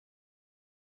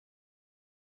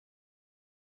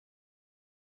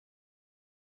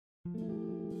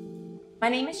My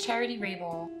name is Rojewski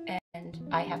Rebl, and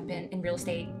I have been in real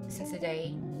estate since the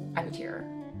day I moved here.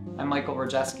 I'm Michael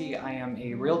Rojewski. I am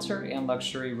a realtor and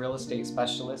luxury real estate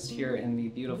specialist here in the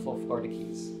beautiful Florida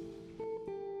Keys.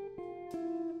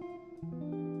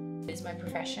 It's my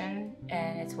profession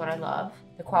and it's what I love.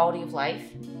 The quality of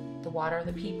life, the water,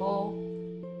 the people.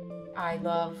 I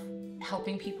love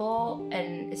helping people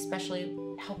and especially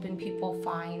helping people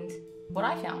find what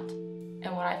I found.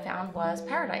 And what I found was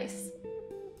paradise.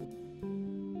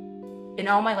 In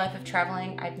all my life of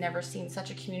traveling, I've never seen such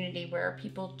a community where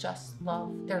people just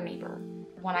love their neighbor.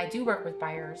 When I do work with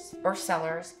buyers or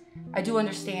sellers, I do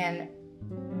understand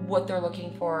what they're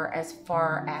looking for as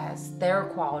far as their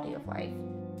quality of life.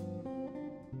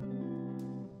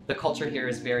 The culture here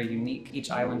is very unique.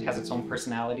 Each island has its own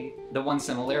personality. The one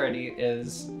similarity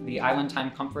is the island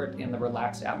time comfort and the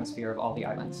relaxed atmosphere of all the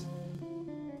islands.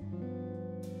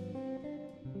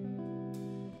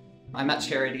 I met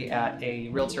Charity at a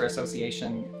Realtor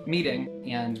Association meeting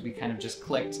and we kind of just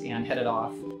clicked and hit it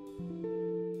off.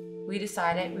 We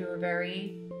decided we were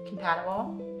very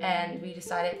compatible and we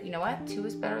decided, you know what, two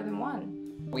is better than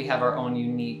one. We have our own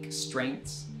unique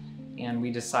strengths and we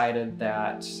decided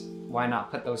that why not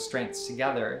put those strengths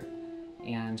together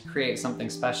and create something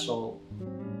special.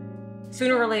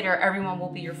 Sooner or later, everyone will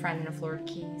be your friend in the Florida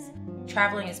Keys.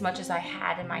 Traveling as much as I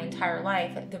had in my entire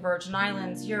life, at the Virgin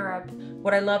Islands, Europe,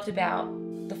 what I loved about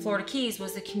the Florida Keys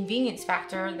was the convenience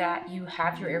factor that you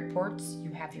have your airports,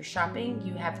 you have your shopping,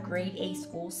 you have grade A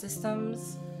school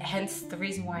systems. Hence the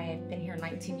reason why I've been here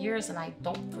 19 years and I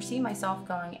don't foresee myself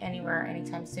going anywhere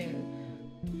anytime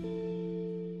soon.